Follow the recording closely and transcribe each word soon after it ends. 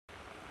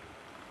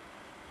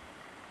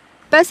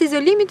Pas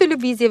izolimit të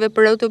lëvizjeve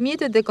për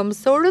automjetet dhe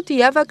kombësorët,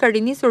 java ka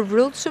rinisur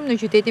vrrullshëm në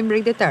qytetin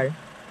bregdetar.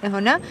 E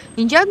hëna,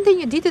 i ngjante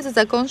një ditë të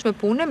zakonshme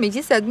pune,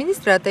 megjithëse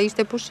administrata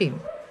ishte pushim.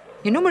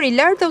 Një numër i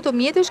lartë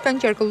automjetesh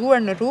kanë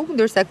qarkulluar në rrugë,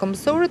 ndërsa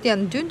kombësorët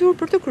janë dyndur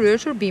për të kryer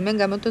shërbime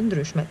nga më të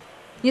ndryshmet.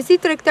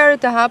 Njësitë tregtare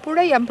të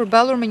hapura janë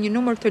përballur me një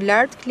numër të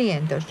lartë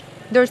klientësh,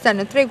 ndërsa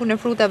në tregun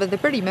e frutave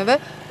dhe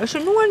perimeve është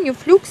shënuar një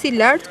fluks i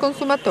lartë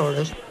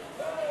konsumatorësh.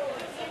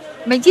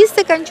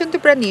 Megjithëse kanë qenë të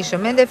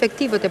pranishëm edhe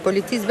efektivët e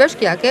policisë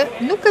bashkiake,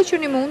 nuk ka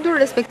qenë i mundur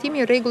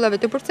respektimi i rregullave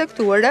të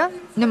përcaktuara,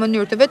 në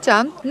mënyrë të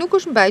veçantë nuk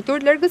është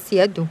mbajtur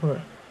largësia e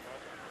duhur.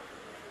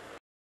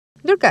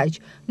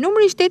 Ndërkaq,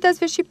 numri i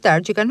shtetasve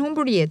shqiptar që kanë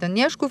humbur jetën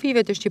jashtë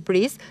kufive të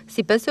Shqipërisë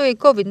si pasojë e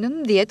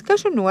COVID-19 ka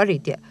shënuar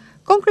rritje.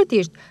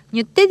 Konkretisht,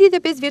 një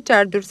 85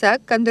 vjeçar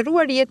durrësak ka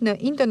ndërruar jetë në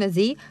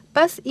Indonezi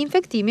pas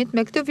infektimit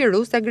me këtë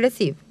virus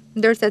agresiv,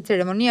 ndërsa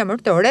ceremonia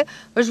mërtore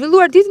është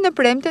zhvilluar ditën e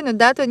premte në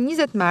datën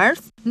 20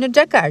 mars në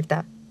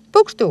Xhakarta.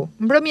 Po kështu,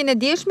 mbrëmjen e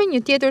dieshme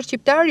një tjetër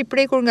shqiptar i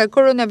prekur nga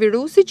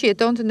koronavirusi që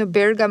jetonte në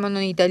Bergamo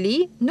në Itali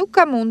nuk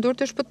ka mundur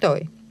të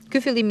shpëtojë.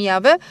 Ky fillim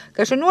jave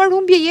ka shënuar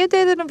humbje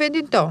jete edhe në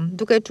vendin tonë,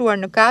 duke çuar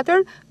në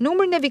 4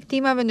 numrin e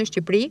viktimave në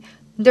Shqipëri,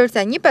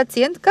 ndërsa një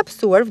pacient ka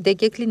pësuar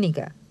vdekje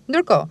klinike.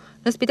 Ndërkohë,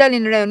 në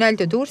spitalin rajonal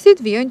të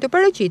Durrësit vijojnë të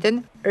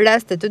paraqiten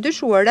raste të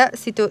dyshuara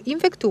si të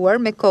infektuar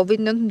me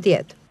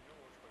COVID-19.